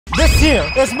This here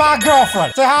is my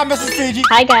girlfriend. Say hi, Mrs. Fiji.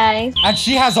 Hi, guys. And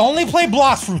she has only played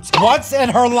Blox fruits once in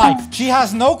her life. She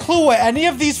has no clue what any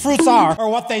of these fruits are or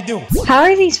what they do. How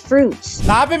are these fruits?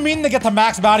 Now, I've been meaning to get to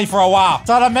max bounty for a while.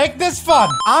 So to make this fun,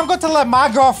 I'm going to let my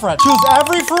girlfriend choose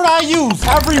every fruit I use,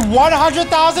 every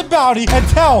 100,000 bounty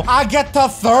until I get to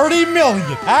 30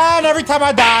 million. And every time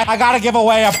I die, I got to give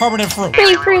away a permanent fruit.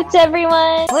 Free fruits,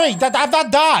 everyone. Free? I'm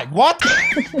not dying. What?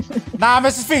 Nah,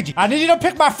 Mrs. Fiji, I need you to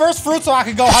pick my first fruit so I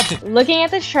can go hunting. Looking at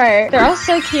the chart, they're all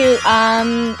so cute.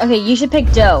 Okay, you should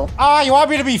pick dough. Ah, you want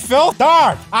me to be Phil?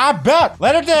 Darn, I bet.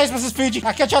 Later days, Mrs. Fiji.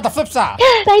 I'll catch you on the flip side.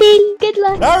 Bye. Good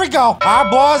luck. There we go. All right,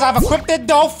 boys, I've equipped it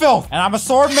dough filth. And I'm a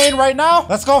sword main right now.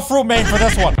 Let's go fruit main for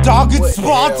this one. Dog and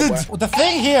spotted. The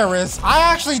thing here is, I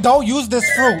actually don't use this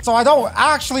fruit, so I don't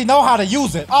actually know how to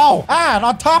use it. Oh, and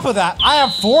on top of that, I am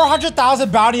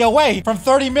 400,000 bounty away from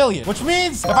 30 million, which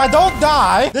means if I don't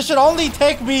die, this should only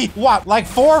take me, what, like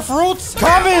 4 fruits?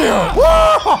 Come here.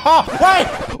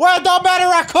 Wait, don't matter,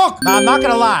 I cook. Nah, I'm not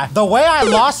gonna lie. The way I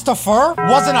lost to Fur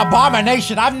was an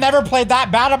abomination. I've never played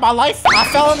that bad in my life. I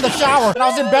fell in the shower and I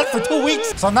was in bed for 2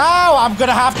 weeks. So now I'm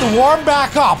gonna have to warm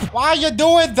back up. Why are you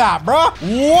doing that, bro?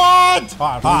 What?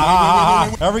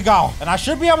 There we go. And I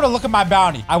should be able to look at my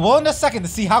bounty. I will in a second to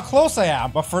see how close I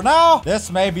am. But for now, this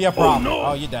may be a problem. Oh, no.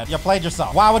 Oh, you dead. You played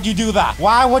yourself. Why would you do that?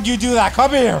 Why would you do that?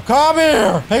 Come here. Come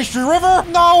here. Pastry River?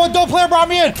 No, a dope player brought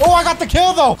me in. Oh, I got the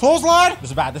kill though. Clothesline?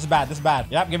 This is bad. This is bad. This is bad.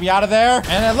 Yep, get me out of there.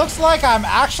 And it looks like I'm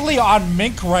actually on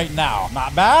Mink right now.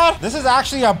 Not bad. This is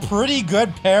actually a pretty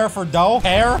good pair for dough.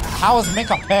 Pair? How is Mink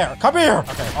a pair? Come here.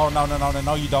 Okay. Oh, no,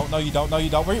 you don't. No, you don't. No, you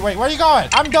don't. Wait, where are you going?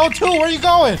 I'm dough too. Where are you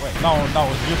going? Wait, no,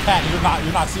 you can't. You're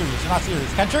not serious. You're not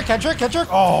serious. Kentrick.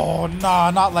 Oh, no,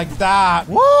 not like that.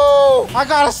 Woo! I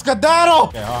got a skedaddle.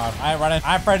 Okay, hold on. I ain't running.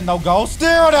 I ain't afraid of no ghosts.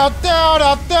 Oh,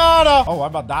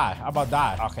 I'm about to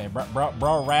die. Okay,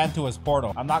 bro ran to his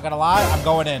portal. I'm not gonna lie. I'm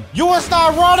going in. You was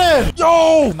not running.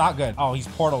 Yo! Not good. Oh, he's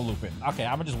portal looping. Okay,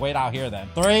 I'm gonna just wait out here then.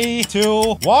 3,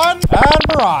 2, 1, and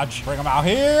barrage. Bring him out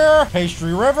here.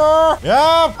 Pastry River.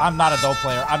 Yep. I'm not a dope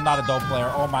player.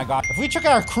 Oh my god. If we check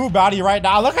our crew bounty right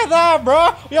now, look at that,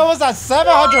 bro. We almost at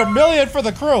 700 million for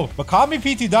the crew. But call me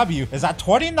PTW is at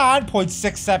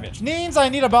 29.67. Which means I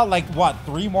need about like what,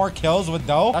 3 more kills with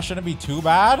dough. That shouldn't be too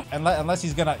bad. Unless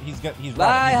he's running.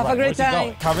 Bye, have a great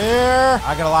time. Come here.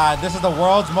 I gotta lie. This is the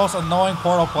world's most annoying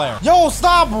portal player. Yo,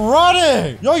 stop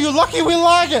running. Yo, you lucky we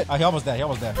lag it. Oh, he almost dead.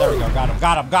 There we go. Got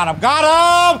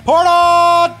him.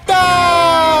 Portal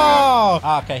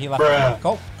down. Okay, he left.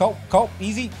 Cope.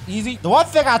 Easy. The one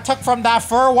thing I took from that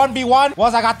Fur 1v1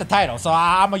 was I got the title. So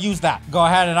I'm gonna use that. Go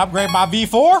ahead and upgrade my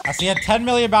V4. I see a 10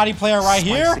 million bounty player right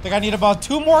here. I think I need about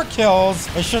 2 more kills.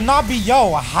 It should not be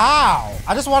how.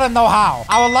 I just want to know how.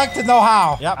 I would like to know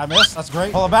how. Yep, I missed. That's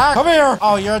great. Pull it back. Come here.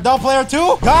 Oh, you're a dough player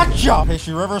too? Gotcha.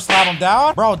 Pastry River, slam him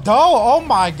down. Bro, dough. Oh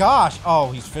my gosh.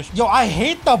 Oh, he's fishing. Yo, I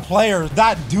hate the players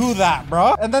that do that,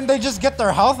 bro. And then they just get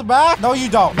their health back. No, you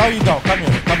don't. Come here.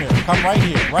 Come right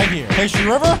here. Pastry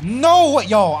River? No way.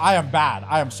 Yo, I am bad.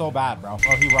 I am so bad, bro.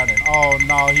 Oh, he running. Oh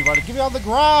no, he running. Give me on the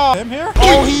ground. Him here?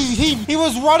 Oh, he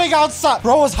was running outside.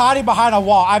 Bro was hiding behind a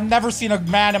wall. I've never seen a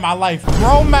man in my life.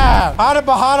 Bro, man. Hiding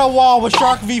behind a wall with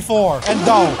Shark V4 and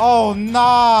dough. Oh,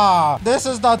 nah. This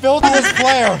is the filthiest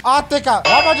player. Why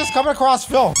am I just coming across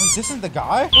Phil? Wait, this isn't the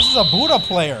guy? This is a Buddha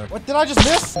player. What did I just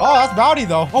miss? Oh, that's bounty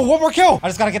though. Oh, 1 more kill. I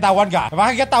just gotta get that one guy. If I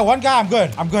can get that one guy, I'm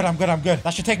good. I'm good.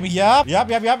 That should take me. Yep.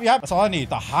 That's all I need.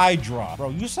 The Hydra.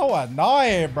 Bro, you so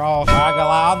annoying, bro. I'm not gonna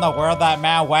lie. I don't know where that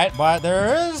man went, but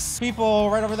there is people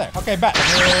right over there. Okay, bet.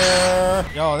 Here.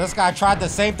 Yo, this guy tried to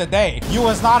save the day. You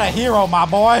was not a hero, my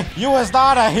boy. You was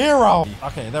not a hero.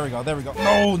 Okay, there we go.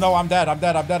 No, I'm dead.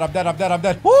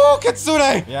 Woo,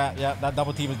 Kitsune. Yeah, that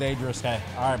double team is dangerous. Okay,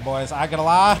 all right, boys. I gotta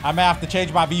lie. I may have to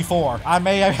change my V4. I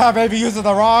may be using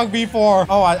the wrong V4.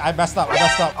 Oh, I messed up.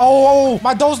 Oh,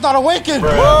 my dough's not awakened.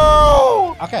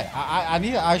 Woo! Okay,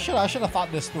 I should have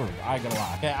thought this through. I ain't gonna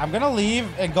lie. Okay, I'm gonna leave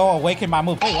and go awaken my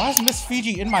move. Hey, why is Miss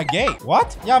Fiji in my gate?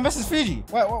 What? Yeah, Mrs. Fiji.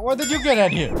 Where did you get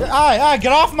in here?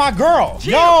 Get off my girl.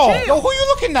 Yo, who you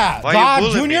looking at?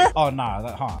 God Junior? Oh,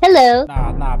 nah, Hello.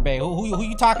 Nah, babe. Who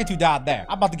you talking to down there?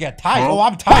 I'm about to get tight. Oh,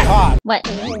 I'm tight hot. What?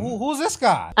 Who's this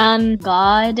guy?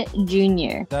 God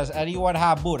Junior. Does anyone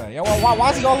have Buddha? Yeah, why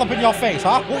is he all up in your face,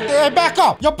 huh? Hey, back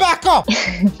up. Yo, back up.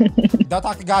 Don't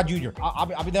talk to God Junior. I'll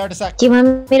be there in a sec. Do you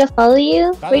want me to follow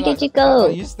you? Where did you go?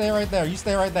 You stay right there. You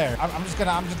stay right there. I'm just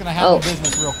gonna handle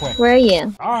business real quick. Where are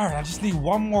you? All right, I just need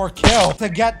one more kill to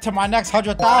get to my next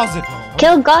 100,000.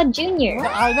 Kill God Junior.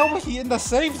 I know, but he in the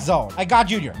safe zone. I got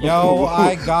Junior. Yo,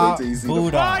 I got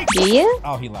Buddha. Do you?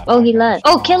 Oh, he left. Oh, he left.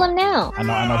 Oh, kill him now. I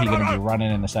know he's gonna be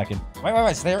running in a second.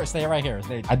 Wait. Stay right here.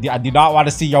 I do not want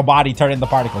to see your body turn into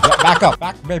particles.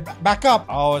 Yeah, back up.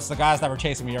 Oh, it's the guys that were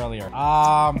chasing me earlier.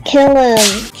 Kill him.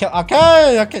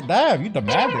 Okay. Damn, you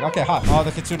demanding. Okay, huh. Oh, the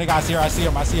Kitsune guy's here. I see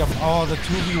him. Oh, the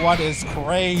 2v1 is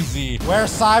crazy.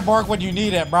 Where's Cyborg when you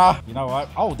need it, bro? You know what?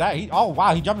 Oh,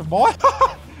 wow, he jumping, boy.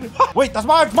 Wait, that's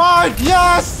mine.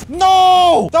 Yes.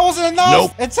 No, that wasn't enough.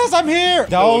 Nope. It says I'm here.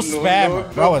 No,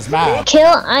 spammer. Bro is mad.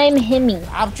 Kill I'm Himmy.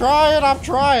 I'm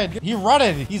trying. He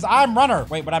running. I'm runner.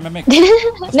 Wait, but I'm a mix.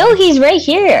 No, he's right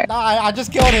here. No, I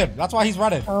just killed him. That's why he's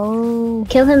running. Oh,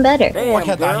 kill him better. I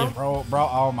can't die here, bro.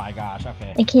 Oh my gosh.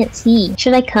 Okay. I can't see.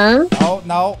 Should I come? Oh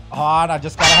no. Hold on. I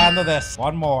just gotta handle this.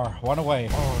 One more. One away.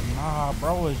 Oh nah,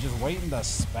 bro is just waiting to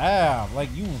spam.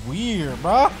 Like, you weird,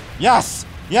 bro. Yes.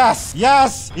 You know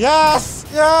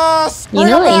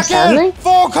what you sound like?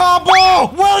 Full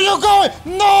combo! Where are you going?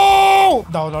 No!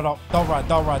 No. Don't run,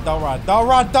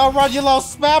 you little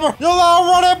spammer! You little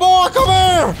running boy! Come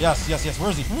here! Yes. Where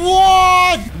is he?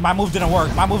 What? My move didn't work.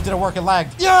 It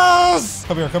lagged. Yes!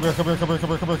 Come here. Yes!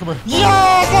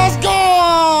 Let's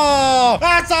go!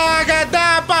 That's how I get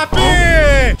that,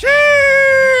 papi! Chee!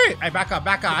 Hey, back up.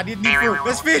 I need new fruit.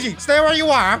 Miss Fiji, stay where you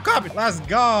are. I'm coming. Let's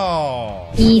go.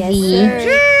 Easy.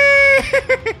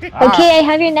 Okay, I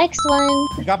have your next one.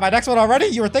 You got my next one already?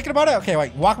 You were thinking about it? Okay,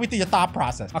 wait. Walk me through your thought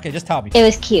process. Okay, just tell me. It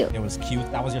was cute. It was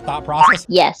cute. That was your thought process?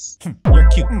 Yes. You're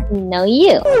cute. No,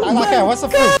 you. Okay, what's the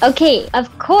fruit? Okay,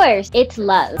 of course, it's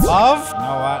love. Love? You know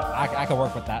what? I can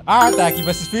work with that. All right, thank you,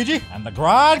 Mrs. Fiji. And the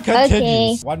grind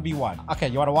continues. 1v1. Okay,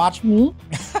 you want to watch? Me?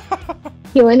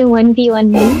 You want to 1v1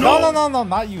 me? No,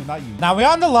 not you. Now, we're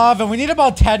on the love, and we need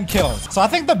about 10 kills. So I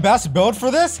think the best build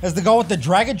for this is to go with the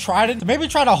Dragon Trident, to maybe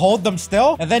try to hold them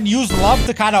still, and then use love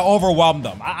to kind of overwhelm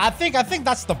them. I think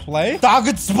that's the play.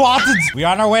 Target spotted. We're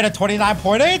on our way to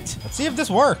 29.8. Let's see if this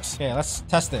works. Okay, let's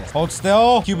test this. Hold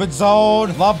still. Cupid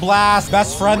zone. Love blast.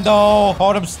 Best friendo.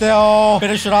 Hold him still.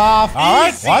 Finish it off. All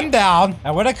right, one down.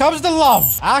 And when it comes to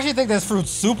love, I actually think this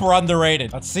fruit's super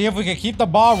underrated. Let's see if we can keep the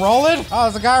ball rolling. Oh,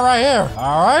 there's a guy right here.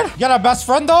 All right, get our best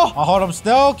friend though. I'll hold him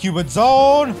still. Cupid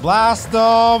zone. Blast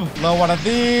him. Low one of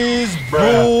these.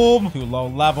 Boom. Too low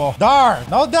level. Darn.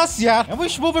 No deaths yet. And we're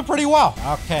moving pretty well.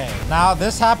 Okay. Now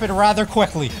this happened rather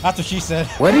quickly. That's what she said.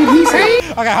 What did he say?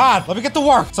 Okay, hon. Let me get to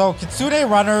work. So Kitsune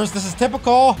runners. This is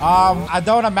typical. I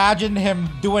don't imagine him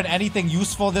doing anything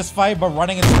useful this fight, but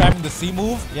running and spamming the C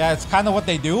move. Yeah, it's kind of what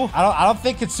they do. I don't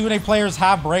think Kitsune players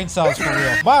have brain cells for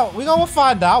real. But we'll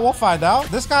find out.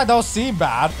 This guy don't seem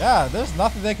bad. Yeah, there's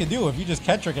nothing they can do if you just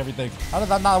catch trick everything. How did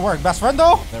that not work? Best friend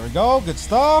though? There we go. Good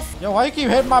stuff. Yo, why you keep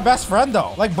hitting my best friend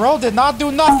though? Like, bro did not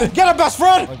do nothing. Get him, best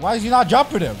friend. Like, why is he not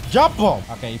jumping him? Jump him.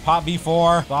 Okay, he popped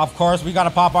V4. So of course we gotta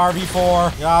pop our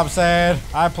V4. You know what I'm saying?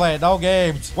 I play no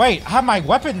games. Wait, I have my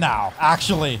weapon now,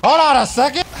 actually. Hold on a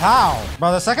second. How?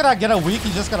 Bro, the second I get a weak,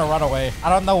 he's just gonna run away. I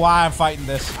don't know why I'm fighting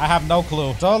this. I have no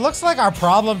clue. So it looks like our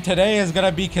problem today is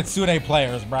gonna be Kitsune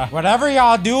players, bro. Whatever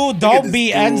y'all do, don't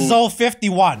be Enzo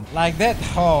 51. Like that.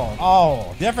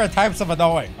 Oh, different types of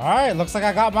annoying. All right, looks like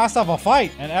I got myself a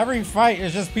fight. And every fight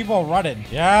is just people running.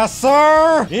 Yes,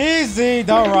 sir. Easy.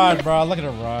 Don't run, bro. Look at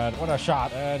him run. What a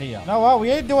shot. And here. You know what? We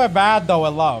ain't doing bad, though,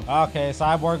 in love. Okay,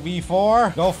 Cyborg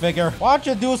V4. Go figure. Why don't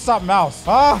you do something else?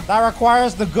 Huh? That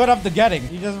requires the good of the getting.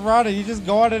 You just running. You just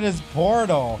going in his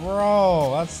portal.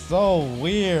 Bro, that's so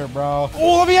weird, bro.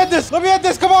 Oh, let me hit this.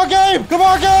 Come on, game.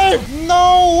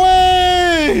 No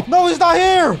way. No, he's not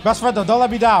here. Best friend, though. Don't let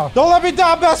me down.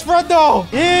 Best friend, though.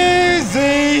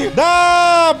 Easy.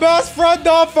 Nah, best friend,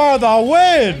 though, for the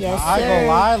win. Yes, I go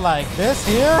lie, like this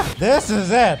here. This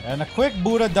is it. And a quick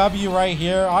Buddha W right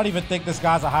here. I don't even think this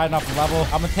guy's a high enough level.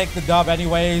 I'm gonna take the dub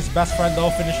anyways. Best friend, though,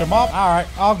 finish him up. All right,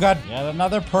 all good. Yet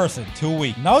another person. Too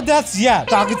weak. No deaths yet.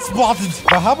 Target spotted.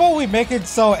 But how about we make it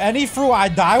so any fruit I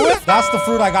die with, that's the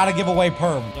fruit I gotta give away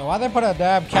perm. Yo, why they put a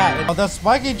damn cat in? The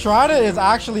spiky trident is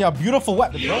actually a beautiful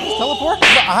weapon. Did bro just teleport?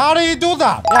 How do you do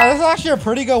that? Yeah, this is actually a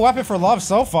pretty good weapon for love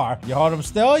so far. You hold him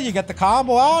still, you get the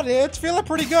combo out. It's feeling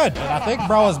pretty good. And I think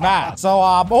bro is mad.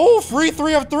 So, free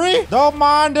 3 of 3. Don't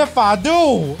mind if I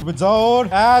do. Zone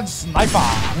and sniper.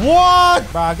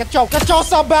 What? Bro, get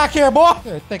yourself back here, boy. What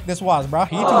do you think this was, bro?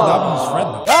 P2W's friend,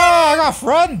 though. Hey, I got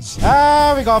friends.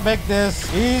 And we gonna make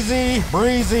this easy,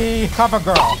 breezy, cover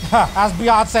girl. As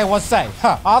Beyonce would say.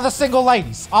 All the single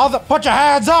ladies. Put your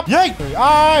hands up. Yeet.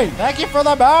 All right. Thank you for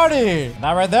the bounty.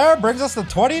 That right there brings us to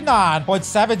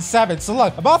 29.77. So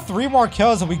look, about 3 more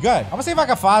kills and we good. I'm gonna see if I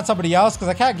can find somebody else because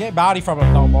I can't get bounty from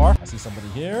him no more. I see somebody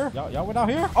here. Y'all went out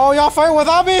here? Oh, y'all fighting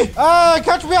without me? Hey,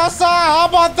 catch me outside. How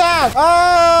about that?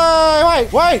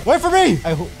 Hey, wait for me.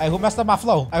 Hey, who messed up my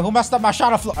flow? Hey, who messed up my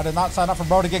shot of flow? I did not sign up for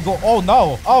bro to get gold. Oh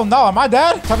no. Am I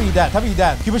dead? Tell me you dead. Tell me you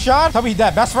dead. Cupid shot? Tell me you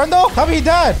dead. Best friend though? Tell me you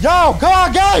dead. Yo, come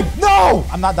on, game. No.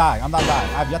 I'm not dying.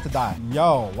 I've yet to die.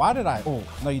 Yo, why did I? Oh,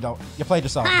 no, you don't. You played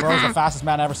yourself. Bro's the fastest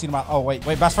man I ever seen in my. Oh, wait,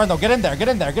 best friend though. Get in there.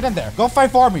 Go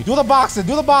fight for me. Do the boxing.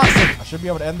 I should be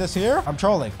able to end this here. I'm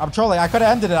trolling. I could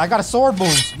have ended it. I got a sword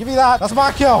moves. Give me that. That's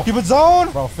my kill. Keep it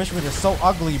zone. Bro, Fishman is so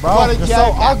ugly, bro. You're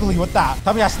so ugly with that.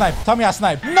 Tell me I snipe.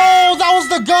 No, that was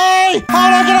the guy. How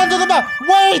did I get under the map?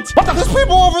 Wait. There's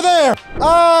people over there. Hey,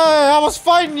 I was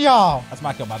fighting y'all. That's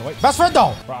my kill, by the way. Best friend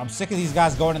though. Bro, I'm sick of these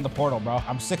guys going in the portal, bro.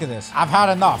 I'm sick of this. I've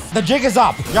had enough. The jig is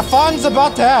up. Your fun's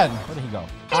about to end. Where did he go?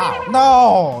 Ow.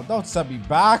 No, don't send me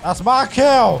back. That's my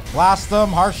kill. Blast him,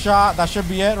 heart shot. That should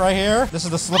be it right here. This is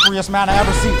the slipperiest man I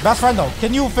ever seen. Best friend though,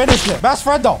 can you finish it? Best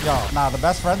friend though. Yo, nah, the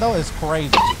best friend though is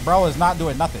crazy. Bro is not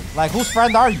doing nothing. Like, whose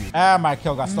friend are you? And my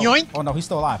kill got stolen. Oh no, he's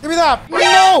still alive. Give me that.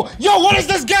 No. Yo, what is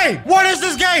this game?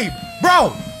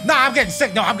 Bro. Nah, I'm getting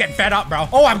sick. No, I'm getting fed up, bro.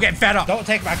 Oh, I'm getting fed up. Don't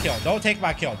take my kill.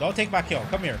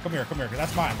 Come here.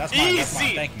 That's mine.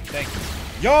 Easy. Thank you.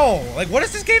 Yo, like, what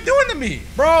is this game doing to me?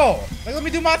 Bro, like, let me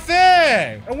do my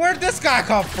thing. And where did this guy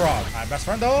come from? All right, best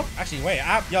friend, though. Actually, wait.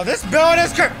 Yo, this build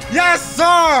is yes,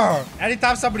 sir.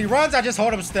 Anytime somebody runs, I just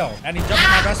hold him still. And he jumped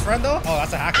my best friend, though. Oh,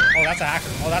 that's a hacker.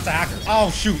 Oh,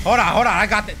 shoot. Hold on. I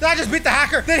got this. Did I just beat the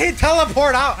hacker? Did he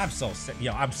teleport out? I'm so sick.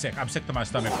 Yo, I'm sick. I'm sick to my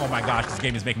stomach. Oh, my gosh. This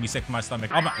game is making me sick to my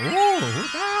stomach. Oh, my. Ooh,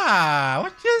 who's that?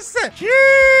 What you said?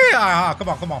 Yeah.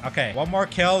 Come on. Okay, one more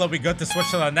kill. It'll be good to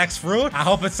switch to the next fruit. I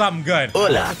hope it's something good.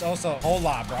 It's also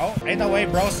hola, bro. Ain't no way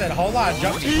bro said hola and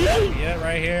jump me. Yeah,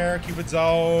 right here. Cupid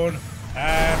zone.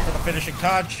 And for the finishing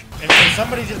touch. If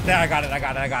somebody just there, I got it.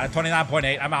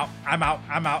 29.8. I'm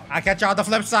out. I catch you on the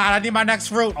flip side. I need my next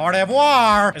fruit. Au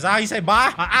revoir. Is that how you say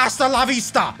bye? Hasta la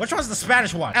vista. Which one's the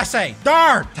Spanish one? SA.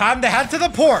 Darn. Time to head to the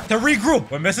port to regroup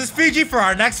with Mrs. Fiji for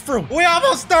our next fruit. We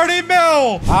almost 30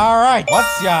 mil. All right.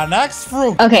 What's your next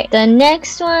fruit? Okay, the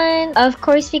next one, of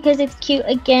course, because it's cute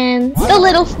again. What? The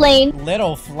little flame.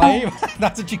 Little flame?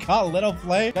 That's what you call little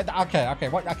flame? Okay.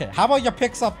 How about you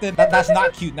pick something that's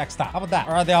not cute next time? How about that?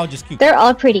 Or are they all just cute? They're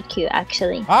all pretty cute,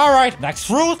 actually. All right, next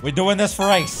fruit. We're doing this for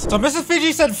Ace. So Mrs.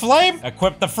 Fiji said flame,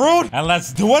 equip the fruit, and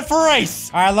let's do it for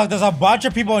Ace. All right, look, there's a bunch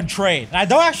of people in trade. And I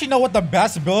don't actually know what the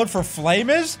best build for flame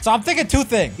is. So I'm thinking 2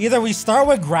 things. Either we start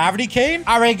with gravity cane,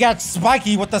 or we get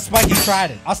spiky with the spiky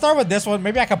trident. I'll start with this one.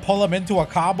 Maybe I can pull him into a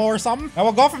combo or something. And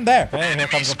we'll go from there. Okay, here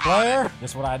comes a player.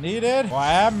 Just what I needed. Well,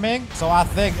 I am Mink. So I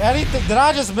think anything. Did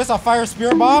I just miss a fire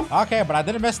spear bomb? Okay, but I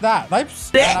didn't miss that.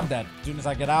 Snipes. And I'm dead. As soon as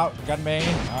I get out, gun main.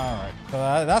 All right. So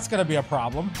that's gonna be a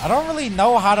problem. I don't really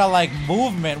know how to like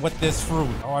movement with this fruit.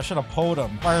 Oh, I should have pulled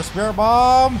him. Fire spirit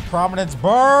bomb. Prominence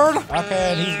burn.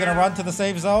 Okay, and he's gonna run to the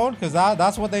safe zone because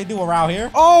that's what they do around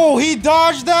here. Oh, he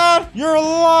dodged that? You're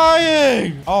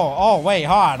lying. Oh, wait,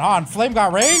 hold on. Flame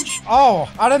got range?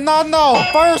 Oh, I did not know.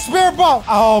 Fire spirit bomb.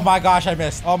 Oh my gosh, I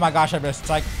missed.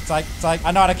 Psych.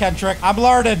 I know how to can trick. I'm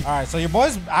learning. All right, so your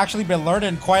boy's actually been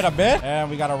learning quite a bit. And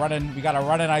we gotta run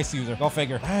in ice user. Go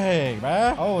figure. Hey,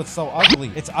 man. Oh, it's so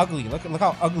ugly. It's ugly. Look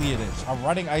how ugly it is. I'm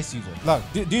running ice user. Look,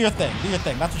 do your thing.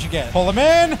 That's what you get. Pull him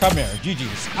in. Come here.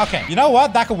 GG's. Okay, you know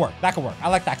what? That could work. I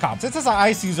like that comp. Since it's an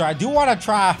ice user, I do want to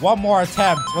try one more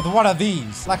attempt with one of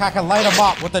these. Like I can light him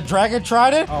up with the dragon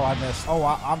trident. Oh, I missed. Oh,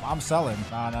 I'm selling.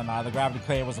 Nah. The gravity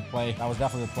clay was a play. That was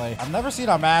definitely a play. I've never seen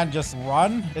a man just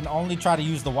run and only try to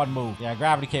use the one move. Yeah,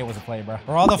 gravity K was a play, bro.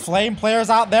 For all the flame players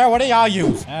out there, what do y'all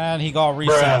use? And he gonna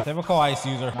reset. Typical ice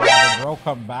user. Nah, bro,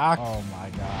 come back. Oh my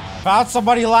god. Found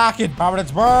somebody lacking.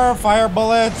 Providence burn, fire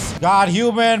bullets, god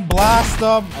human, blast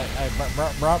them. Hey,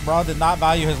 bro did not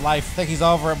value his life. I think he's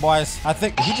over it, boys.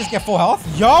 Did he just get full health?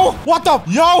 Yo, what the?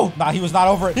 Yo. Nah, he was not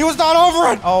over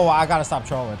it. Oh, I gotta stop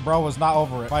trolling. Bro was not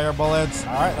over it. Fire bullets.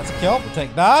 All right, that's a kill. We'll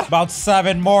take that. About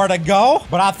 7 more to go.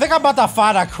 But I think I'm about to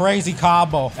find a crazy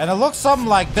combo. And it looks something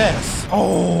like this.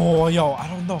 Oh, yo, I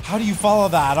don't know. How do you follow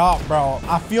that up, bro?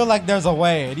 I feel like there's a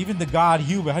way. And even the god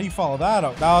human, how do you follow that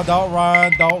up? No, don't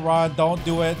run. Don't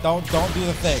do it. Don't do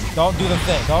the thing. Don't do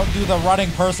the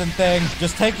running person thing.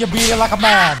 Just take your beating like a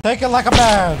man. Take it like a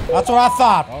man. That's what I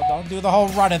thought. Oh, Don't do the whole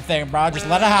running thing, bro. Just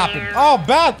let it happen. Oh,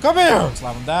 Beth, come here.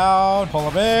 Slam him down. Pull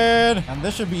him in. And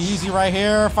this should be easy right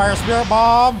here. Fire Spirit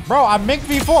Bomb. Bro, I'm Mink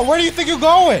V4. Where do you think you're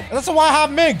going? That's why I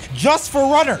have Mink. Just for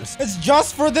runners. It's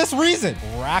just for this reason.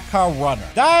 Raka runner.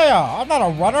 Damn, I'm not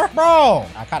a runner. Bro,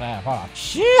 I kind of am. Hold on.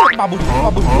 Shit. My booty. My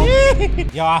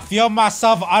booty. Yo, I feel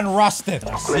myself unrusted.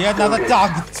 I see another dog.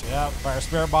 Yeah, Fire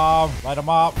Spirit Bomb. Light him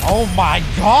up. Oh my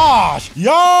gosh.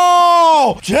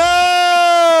 Yo, chill.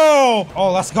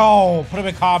 Oh, let's go. Put him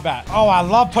in combat. Oh, I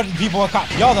love putting people in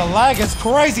combat. Yo, the lag is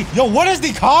crazy. Yo, what is the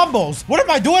combos? What am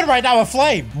I doing right now with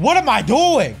Flame? What am I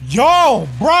doing? Yo,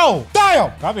 bro.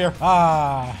 Damn. Come here.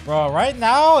 Bro, right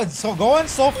now, it's so going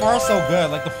so far so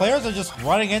good. Like, the players are just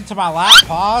running into my lap.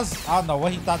 Pause. I don't know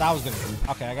what he thought that was going to do.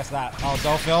 Okay, I guess that. Oh,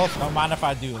 Dofil. Don't mind if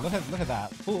I do. Look at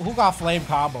that. Who got Flame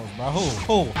combos, bro?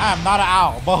 Who? I am not an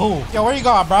owl, but who? Yo, where you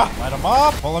going, bro? Light him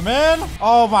up. Pull him in.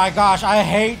 Oh my gosh, I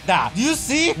hate that. Do you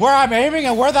see where I'm aiming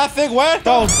and where that thing went?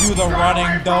 Don't do the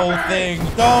running dough thing.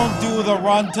 Don't do the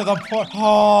run to the point.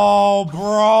 Oh,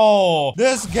 bro.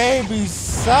 This game be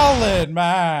selling,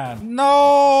 man.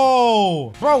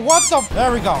 No. Bro, what the?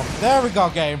 There we go. There we go,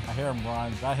 game. I hear him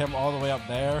run. Got him all the way up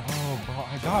there. Oh, bro.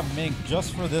 I got Mink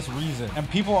just for this reason. And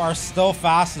people are still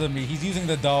faster than me. He's using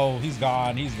the dough. He's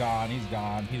gone. He's gone. He's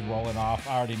gone. He's rolling off.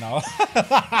 I already know.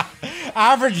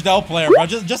 Average dough player, bro.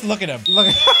 Just look at him. Look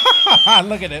at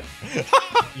look at it.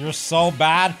 You're so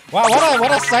bad. Wow,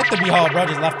 what a sight to behold, bro.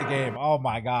 Just left the game. Oh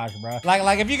my gosh, bro.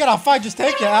 Like if you're gonna fight, just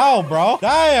take your L, bro.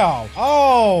 Damn.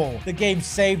 Oh, the game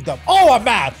saved them. Oh, I'm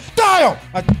mad. Damn.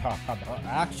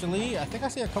 Actually, I think I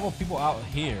see a couple people out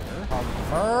here.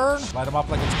 Burn. Light him up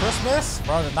like it's Christmas.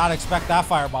 Bro, did not expect that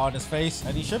fireball in his face.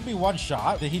 And he should be one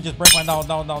shot. Did he just break my... No,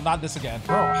 not this again.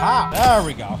 Bro, how? There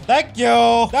we go. Thank you.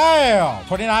 Damn.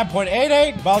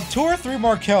 29.88. About 2 or 3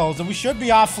 more kills and we should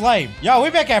be off Flame. Yo, we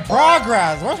making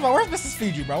progress. Where's Mrs.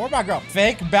 Fiji, bro? Where's my girl?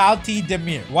 Fake Bounty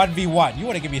Demir. 1v1. You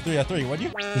want to give me 3 or 3, wouldn't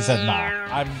you? He said,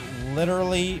 nah. I'm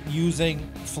literally using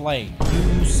Flame.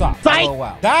 You suck. Fight. Oh,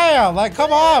 wow. Damn, like,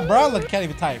 come on, bro. Look, can't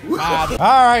even type. All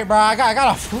right, bro. I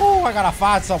gotta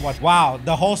find someone. Wow,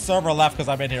 the whole server left because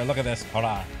I'm in here. Look at this. Hold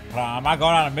on. Am I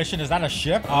going on a mission? Is that a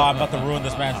ship? Oh, I'm about to ruin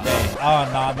this man's day. Oh,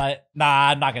 no,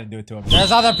 I'm not gonna do it to him.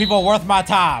 There's other people worth my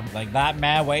time. Like that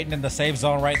man waiting in the safe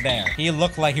zone right there. He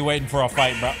looked like he waiting for a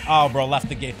fight, bro. Oh, bro, left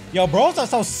the game. Yo, bros are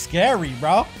so scary,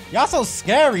 bro. Y'all so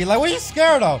scary. Like, what are you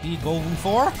scared of? He go V4?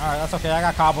 All right, that's okay. I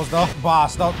got combos, though.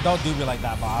 Boss, don't do me like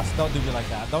that, boss. Don't do me like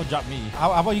that. Don't jump me.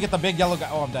 How about you get the big yellow guy?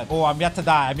 Oh, I'm dead. Oh, I'm yet to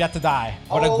die. I'm yet to die.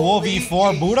 But a ghoul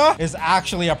V4 Buddha is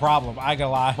actually a problem. I ain't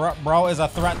gonna lie. Bro is a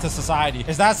threat to society.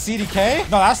 Is that CDK?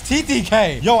 No, that's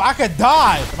TTK. Yo, I could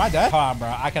die. Am I dead? Hold on,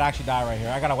 bro. I could actually die right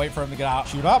here. I gotta wait for him to get out.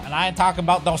 Shoot up. And I ain't talking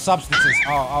about those substances.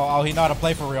 Oh, he know how to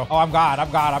play for real. Oh, I'm gone.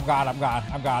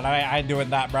 I ain't doing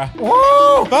that, bro.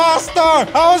 Woo!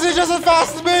 Faster! How is he just as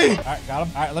fast as me? All right, got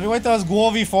him. All right, let me wait till his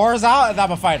ghoul V4 is out and I'm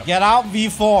gonna fight him. Get out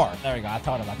V4. There we go. I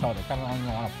told him. Kind of don't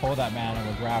even want to pull that man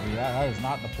over gravity. That is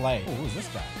not the play. Ooh, who's this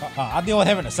guy? I'll deal with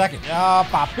him in a second. Yo,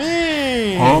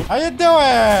 Papi. Huh? How you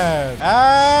doing?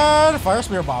 And Fire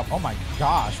Spirit Bomb. Oh my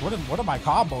gosh. What are my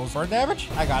combos? Burn damage?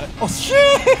 I got it. Oh,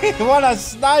 shit. What a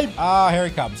snipe. Oh, here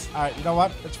he comes. All right, you know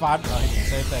what? It's fine. Oh, he can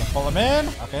same thing. Pull him in.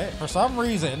 Okay. For some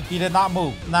reason, he did not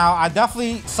move. Now, I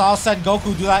definitely saw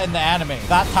Sengoku do that in the anime.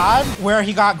 That time where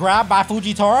he got grabbed by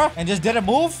Fujitora and just didn't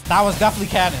move, that was definitely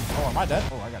canon. Oh, am I dead?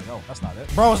 Oh, I gotta go. That's not it.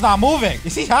 Bro, it's not moving.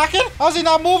 Is he hacking? How's he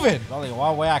not moving? There's only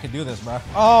one way I can do this, bro.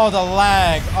 Oh, the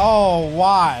lag. Oh,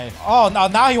 why? Oh, no,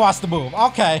 now he wants to move.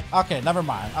 Okay, never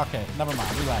mind.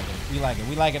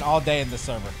 We lagging all day in this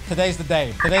server. Today's the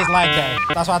day. Today's lag day.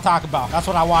 That's what I talk about. That's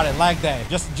what I wanted. Lag day.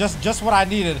 Just what I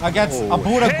needed against a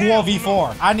Buddha Ghoul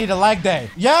V4. I need a lag day.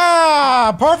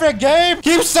 Yeah, perfect game.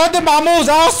 Keep sending my moves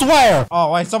elsewhere.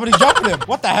 Oh, wait, somebody jumped him.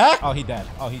 What the heck? Oh, he dead.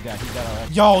 He dead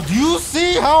already. Yo, do you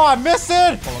see how I miss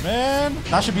it? Pull him in.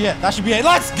 That should be it.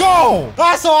 Let's go.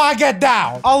 That's all I get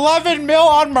down. 11 mil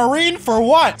on Marine for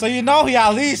what? So you know he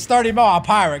at least 30 mil on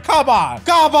Pirate. Come on.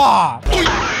 Come on, bro.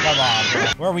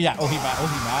 Where are we at? Oh, he mad.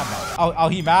 Oh,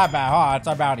 he mad, man. Hold on, it's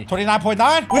our bounty.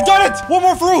 29.9? We've done it. One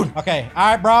more fruit. Okay.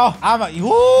 All right, bro.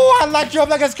 I let you up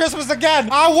like it's Christmas again.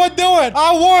 I would do it.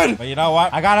 I would. But you know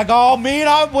what? I gotta go meet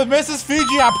up with Mrs.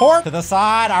 Fiji at port to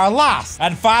decide our last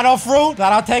and final fruit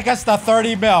that'll take us to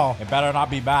 30 mil. It better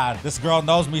not be bad. This girl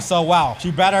knows me me so well.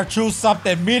 She better choose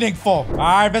something meaningful. All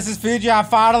right, Mrs. Fiji, I'm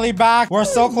finally back. We're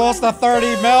so close to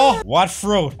 30 mil. What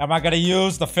fruit am I gonna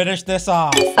use to finish this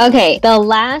off? Okay, the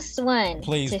last one.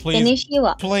 Please, to please. finish you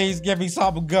up. Please give me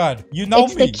something good. You know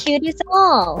It's me. the cutest of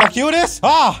all. The cutest?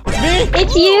 Ah, it's me?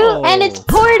 It's you and it's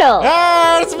Portal.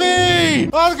 Yeah, it's me.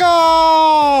 Let's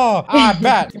go. I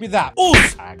bet. Give me that. Ooh. All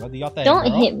right, go do your thing, Don't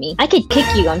girl. hit me. I could kick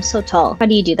you. I'm so tall. How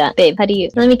do you do that? Babe, how do you?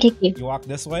 Let me kick you. You walk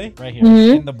this way, right here,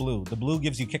 in the blue. The blue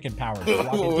gives you kicking power. You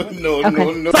walk into it.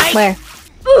 No. Where?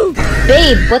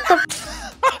 Babe, what the?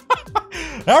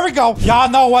 There we go. Y'all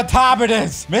know what time it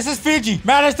is. Mrs. Fiji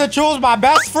managed to choose my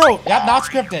best fruit. Yep, not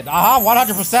scripted.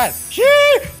 100%.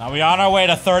 Shee! Now we on our way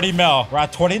to 30 mil. We're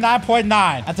at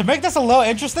 29.9. And to make this a little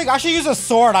interesting, I should use a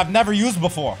sword I've never used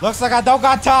before. Looks like I don't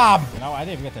got time. You know, I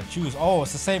didn't even get to choose. Oh,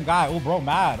 it's the same guy. Oh, bro,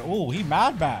 mad. Oh, he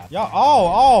mad. Yo,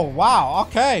 oh, wow.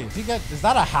 Okay. Is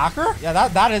that a hacker? Yeah,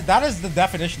 that is the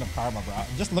definition of karma, bro.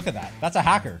 Just look at that. That's a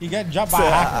hacker. He getting jumped by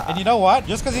a hacker. And you know what?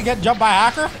 Just because he getting jumped by a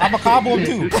hacker, I'm a combo him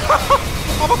too.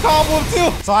 I'm a combo him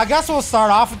too. So I guess we'll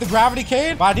start off with the gravity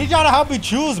cane. But I need y'all to help me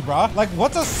choose, bro. Like,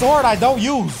 what's a sword I don't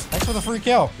use? Thanks for the free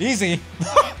kill. Easy.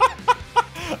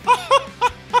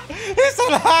 He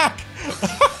said hack.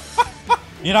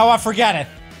 You know what? Forget it.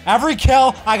 Every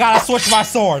kill, I gotta switch my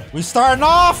sword. We starting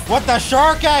off with the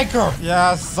shark anchor.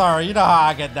 Yes, sir. You know how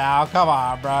I get down. Come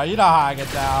on, bro. You know how I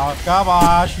get down. Come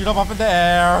on. Shoot him up in the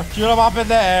air. Shoot him up in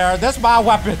the air. This my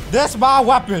weapon. This my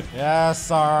weapon. Yes,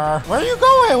 sir. Where are you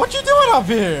going? What you doing up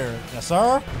here? Yes,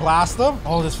 sir. Blast him.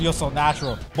 Oh, this feels so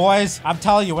natural. Boys, I'm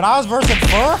telling you, when I was versing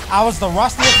Fur, I was the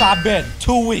rustiest I've been.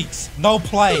 2 weeks. No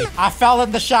play. I fell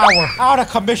in the shower. Out of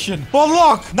commission. But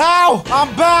look, now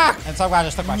I'm back. And some guy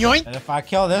just took my kill. And if I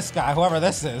kill this guy, whoever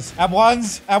this is.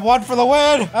 M1 for the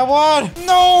win. M1.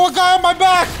 No, a guy on my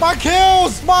back. My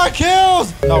kills.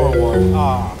 No reward.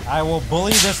 I will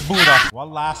bully this Buddha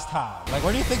one last time. Like,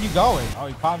 where do you think you're going? Oh,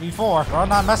 you caught me before. We're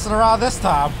not messing around this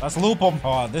time. Let's loop him.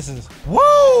 Oh, this is... Woo!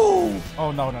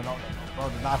 Oh, no. Bro,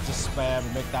 do not just spam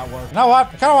and make that work. You know what?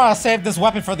 I kind of want to save this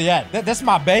weapon for the end. This is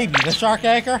my baby, the shark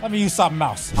anchor. Let me use something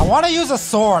else. I want to use a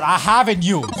sword I haven't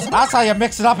used. That's how you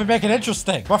mix it up and make it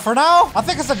interesting. But for now, I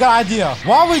think it's a good idea.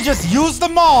 Why don't we just use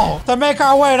them all to make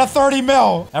our way to 30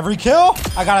 mil? Every kill,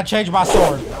 I gotta change my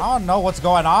sword. I don't know what's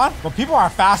going on, but people are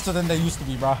faster than they used to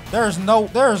be, bro. There is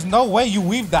no way you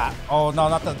weave that. Oh no,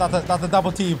 not the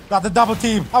double team. Not the double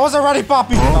team. I wasn't ready,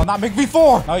 Poppy. No, not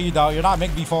McV4. No, you don't. You're not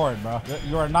McV4, bro.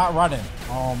 You are not running.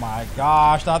 Oh my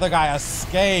gosh, the other guy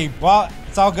escaped. Well,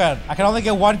 it's all good. I can only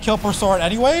get 1 kill per sword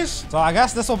anyways, so I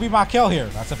guess this will be my kill here.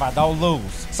 That's if I don't lose.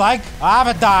 Psych, I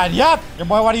haven't died. Yep. Your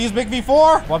boy want to use Big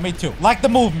V4? Well, me too. Like the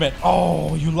movement.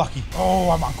 Oh, you lucky. Oh,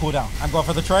 I'm on cooldown. I'm going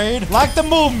for the trade. Like the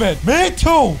movement. Me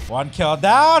too. 1 kill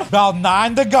down. About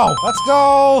 9 to go. Let's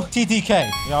go. TTK.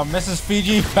 Yo, Mrs.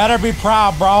 Fiji, better be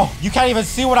proud, bro. You can't even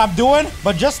see what I'm doing,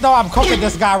 but just know I'm cooking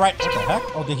this guy right. What the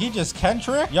heck? Oh, did he just Ken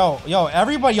trick? Yo,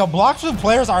 everybody, Blox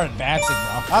players are advancing,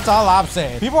 bro. That's all I'm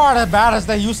saying. People aren't as bad as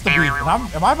they used to be.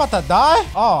 Am I about to die?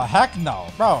 Oh, heck no.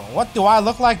 Bro, what do I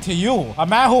look like to you? A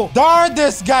man who darned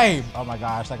this game. Oh my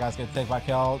gosh, that guy's gonna take my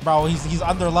kill. Bro, he's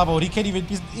under leveled. He can't even,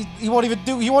 he won't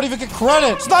even get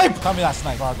credit. Snipe! Tell me that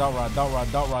snipe. Bro,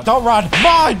 don't run.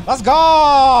 Mine! Let's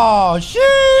go!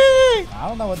 Sheesh! I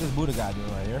don't know what this Buddha guy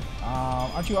doing right here.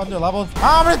 Aren't you under leveled?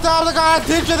 How many times I gotta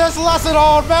teach you this lesson,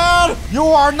 old man? You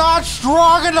are not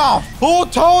strong enough. Who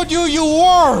told you you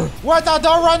were? What?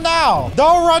 Don't run now.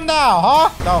 Don't run now, huh?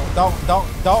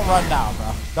 Don't run now,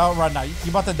 bro. Don't run now. You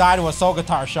about to die to a soul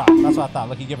guitar shot. That's what I thought.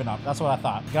 Look, he giving up. That's what I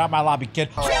thought. Get out my lobby, kid.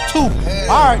 2. All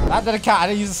right. That didn't count. I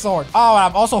didn't use a sword. Oh, and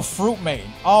I'm also fruit main.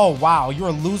 Oh, wow. You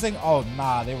were losing? Oh,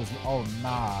 nah. Oh,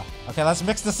 nah. Okay, let's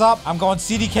mix this up. I'm going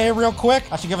CDK real quick.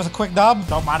 That should give us a quick dub.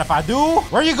 Don't mind if I do.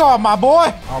 Where you going, my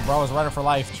boy? Oh, bro, is running for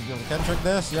life. Should be able to Ken trick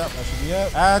this. Yep, that should be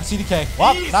it. And CDK.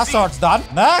 Well, that sword's done.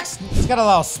 Next, let's get a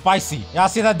little spicy. Y'all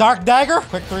see that dark dagger?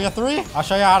 Quick 3 of 3. I'll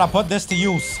show you how to put this to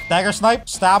use. Dagger snipe.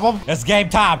 Stab him. It's game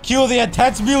time. Cue the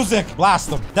intense music. Blast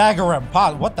him. Dagger him.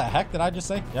 Pause. What the heck did I just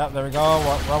say? Yep, there we go.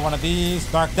 Run one of these.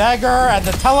 Dark dagger and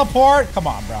the teleport. Come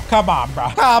on, bro. Come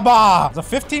on.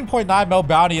 There's a 15.9 mil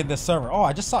bounty in this server. Oh,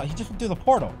 I just saw. He just went through the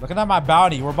portal. Looking at my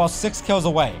bounty, we're about 6 kills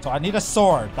away. So I need a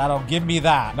sword that'll give me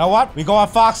that. You know what? We go on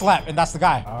Fox Lap, and that's the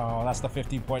guy. Oh, that's the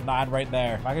 15.9 right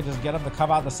there. If I could just get him to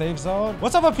come out the safe zone.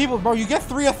 What's up with people, bro? You get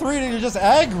 3 of 3 and you're just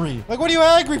angry. Like, what are you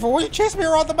angry for? What are you chasing me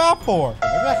around the map for?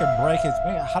 Maybe I can break his...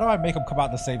 How do I make him come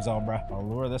out the safe zone, bro? I'll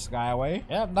lure this guy away.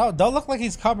 Yeah, no, don't look like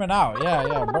he's coming out.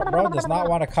 Yeah. Bro does not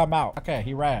want to come out. Okay,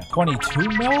 he ran. 22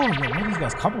 mil? Yo, where are these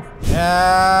guys coming from?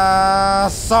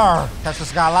 Yes, sir. Catch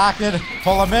this guy lacking.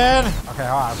 Pull him in. Okay,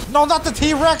 hold on. No, not the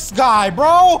T-Rex guy,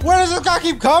 bro. Where does this guy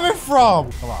keep coming from?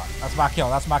 Come on. That's my kill.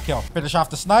 That's my kill. Finish off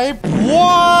the snipe.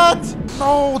 What?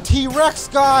 No, T-Rex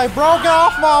guy, bro. Get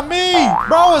off my meat.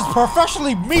 Bro is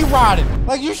professionally meat riding.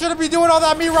 Like, you shouldn't be doing all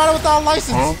that meat riding without a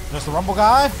license. There's the Rumble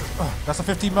guy. That's a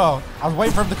 15 mil. I was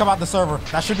waiting for him to come out the server.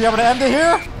 That should be able to end it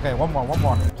here. Okay, one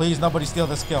more. Please, nobody steal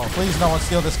this kill. Please, no one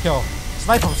steal this kill.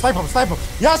 Snipe him.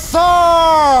 Yes,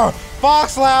 sir!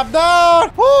 Fox slap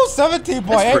down. Woo,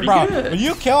 17.8, bro. Good. When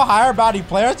you kill higher bounty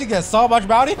players, you get so much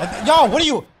bounty. Yo, what are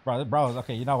you... Bro,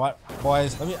 okay, you know what,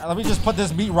 boys? Let me just put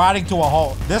this meat riding to a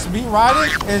halt. This meat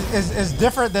riding is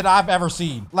different than I've ever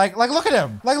seen. Like, look at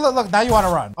him. Like, look. Now you want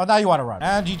to run. Oh, now you want to run.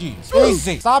 And GG's.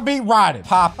 Easy. Stop meat riding.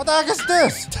 Pop. What the heck is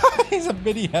this? He's a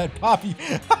mini head, Poppy.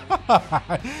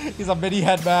 He's a mini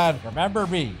head man. Remember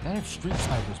me. They have street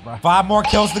snipers, bro. 5 more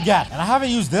kills to get. And I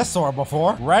haven't used this sword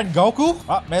before. Red Goku.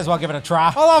 Oh, may as well give it a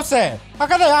try. All I'm saying. How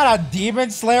can they add a Demon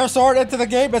Slayer sword into the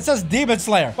game? It says Demon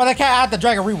Slayer, but they can't add the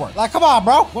Dragon Rework. Like, come on,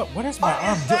 bro. What is my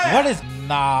arm doing? What is...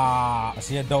 Nah. I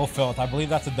see a Doe Filth. I believe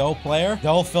that's a Doe player.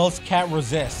 Doe Filths can't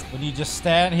resist. When you just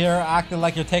stand here acting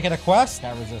like you're taking a quest,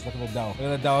 can't resist. Look at the Doe. Look at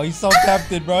the Doe. He's so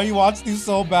tempted, bro. He wants to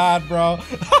so bad, bro.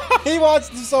 He wants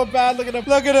to so bad. Look at him.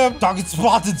 Look at him. Target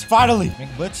spotted. Finally.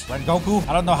 Big Blitz. Red Goku.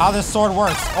 I don't know how this sword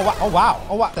works. Oh, wow.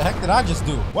 Oh, what the heck did I just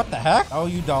do? What the heck? Oh,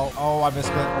 you don't. Oh, I missed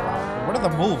it. Oh, wow. What are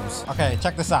the moves? Okay,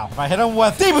 check this out. If I hit him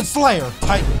with Demon Slayer.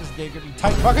 Tight. This game gonna be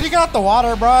tight. Bro, can you get out the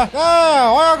water, bro?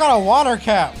 Yeah, why I got a water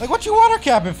cap? Like, what you water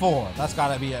capping for? That's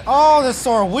gotta be it. Oh, this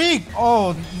sword weak.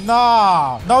 Oh,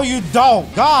 nah. No, you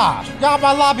don't. Gosh. Got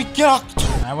my lobby kicked.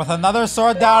 And with another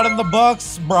sword down in the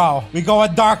books, bro, we go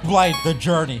at Dark Blade, the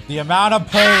journey. The amount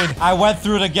of pain I went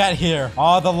through to get here.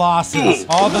 All the losses,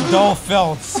 all the Doe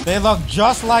Filths. They look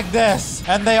just like this,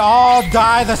 and they all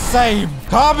die the same.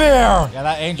 Come here. Yeah,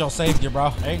 that angel saved you,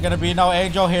 bro. Ain't gonna be no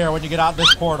angel here when you get out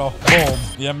this portal. Boom.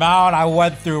 The amount I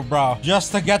went through, bro,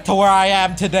 just to get to where I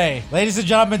am today. Ladies and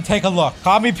gentlemen, take a look.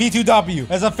 Call me P2W.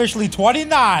 It's officially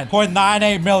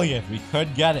 29.98 million. We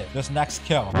could get it. This next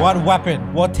kill. What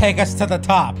weapon will take us to the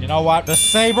top? You know what? The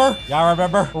saber. Y'all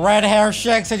remember? Red hair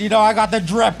shanks, and you know I got the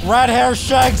drip. Red hair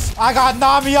shanks. I got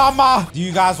Nami on my... Do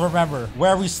you guys remember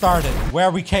where we started? Where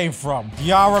we came from? Do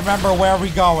y'all remember where we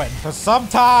going? Because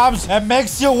sometimes it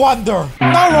makes you wonder.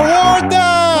 No reward them!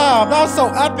 That was so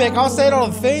epic. I was saying all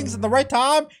the things in the right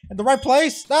time, in the right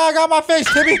place. Now I got my face,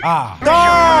 Timmy.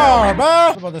 Darn, man.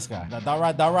 What about this guy? No,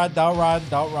 don't run.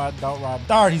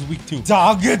 Darn, he's weak too.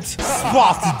 Target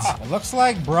spotted. It looks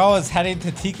like bro is heading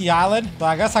to Tiki Island, so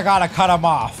I guess I gotta cut him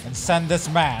off and send this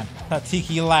man to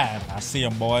Tiki Land. I see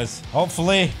him, boys.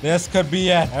 Hopefully, this could be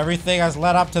it. Everything has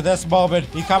led up to this moment.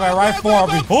 He coming right for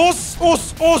me. Oos.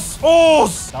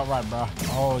 Don't run, bro.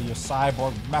 Oh, your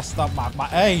cyborg messed up my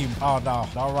aim. Oh, no.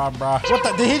 Don't run, bro. What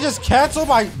the? Did he just cancel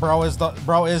my... Bro is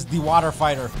the water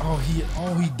fighter. Oh,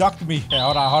 he ducked me. Okay,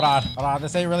 hold on.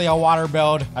 This ain't really a water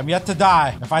build. I'm yet to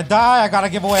die. If I die, I gotta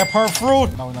give away a perp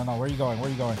fruit. No. Where you going?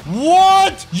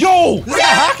 What? Yo, this guy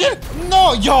hacking?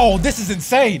 No, yo, this is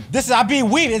insane. I'm being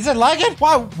weaved. Is it lagging?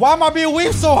 Why am I being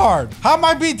weaved so hard? How am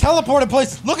I being teleported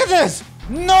places? Look at this.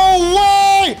 No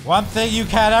way! One thing you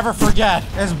can't ever forget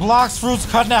is Blox Fruit's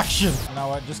connection. You know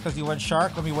what? Just because you went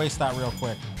shark, let me waste that real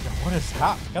quick. What is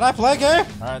that? Can I play game?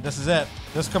 All right, this is it.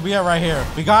 This could be it right here.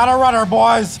 We got a runner,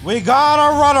 boys. We got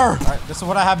a runner. All right, this is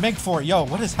what I have Mink for. Yo,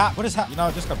 what is hat? You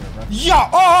know, just come here, bro. Yo!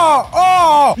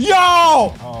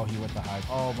 Yo! Oh, he went to hide.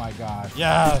 Oh, my God.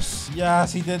 Yes,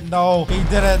 he didn't know. Don't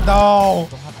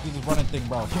have to do this running thing,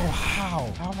 bro. Yo,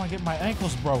 how? How am I getting my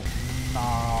ankles broke?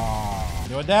 Nah.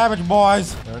 Doing damage,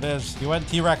 boys. There it is. He went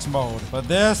T-Rex mode. But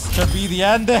this should be the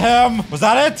end to him. Was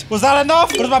that it? Was that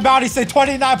enough? What does my bounty say?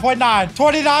 29.9.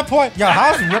 29 point. Yo,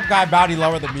 how's Rip Guy bounty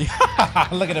lower than me?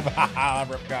 Look at him.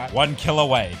 Rip Guy. 1 kill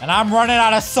away. And I'm running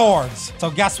out of swords. So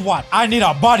guess what? I need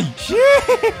a buddy.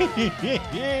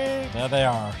 There they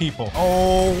are. People.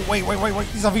 Oh, wait.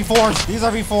 These are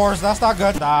V4s. That's not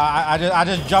good. Nah, I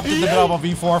just jumped in the middle of a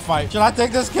V4 fight. Should I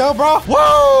take this kill, bro?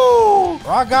 Woo!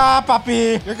 Raga,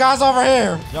 papi. Your guy's over here.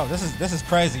 here. Yo, this is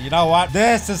crazy. You know what?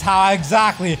 This is how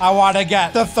exactly I want to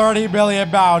get the 30 million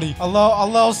bounty. A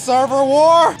little server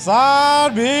war?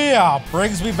 Sign me up.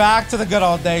 Brings me back to the good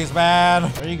old days, man.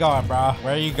 Where you going, bro?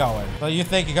 Where are you going? So you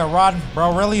think you can run?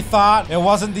 Bro, really thought it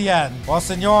wasn't the end. Well,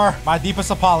 senor, my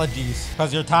deepest apologies.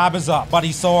 Because your time is up.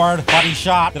 Buddy sword, buddy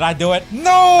shot. Did I do it?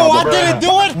 No, I didn't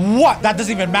do it. What? That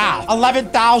doesn't even math.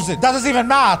 11,000. That doesn't even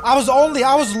math. I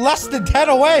was less than 10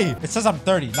 away. It says I'm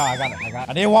 30. No, I got it.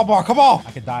 I need one more. Come on.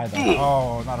 I could die though.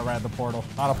 Oh, not a random portal.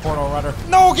 Not a portal runner.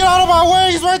 No, get out of my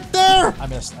way. He's right there. I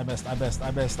missed.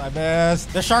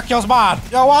 The shark kills mod.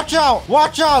 Yo, watch out.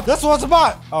 Watch out. This one's a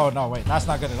bot. Oh, no, wait. That's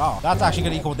not good at all. That's actually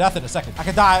going to equal death in a second. I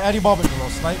could die at any moment. Good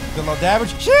little snipe. Good little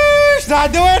damage. Sheesh. Did I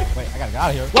do it? Wait, I got to get out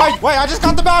of here. Wait. I just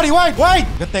got the bounty. Wait.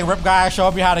 Good thing Rip Guy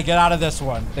showed me how to get out of this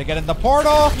one. They get in the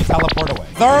portal. You teleport away.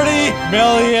 30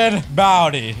 million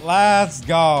bounty. Let's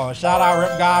go. Shout out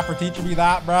Rip Guy for teaching me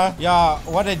that, bruh. Yo,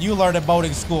 what did you learn in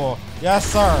boating school? Yes,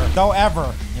 sir. Don't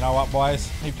ever. You know what, boys?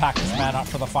 Let me pack this man up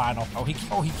for the final. Oh, he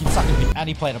keeps sucking me. And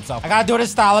he played himself. I gotta do it in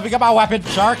style. Let me get my weapon.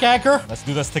 Shark anchor. Let's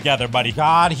do this together, buddy.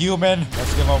 God, human.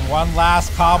 Let's give him one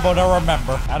last combo to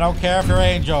remember. I don't care if you're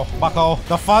Angel, bucko.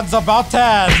 The fun's about to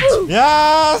end.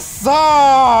 Yes,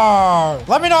 sir.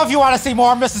 Let me know if you want to see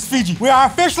more Mrs. Fiji. We are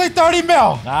officially 30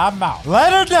 mil. I'm out.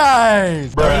 Later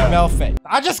days. 30 mil fake.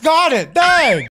 I just got it. Dang.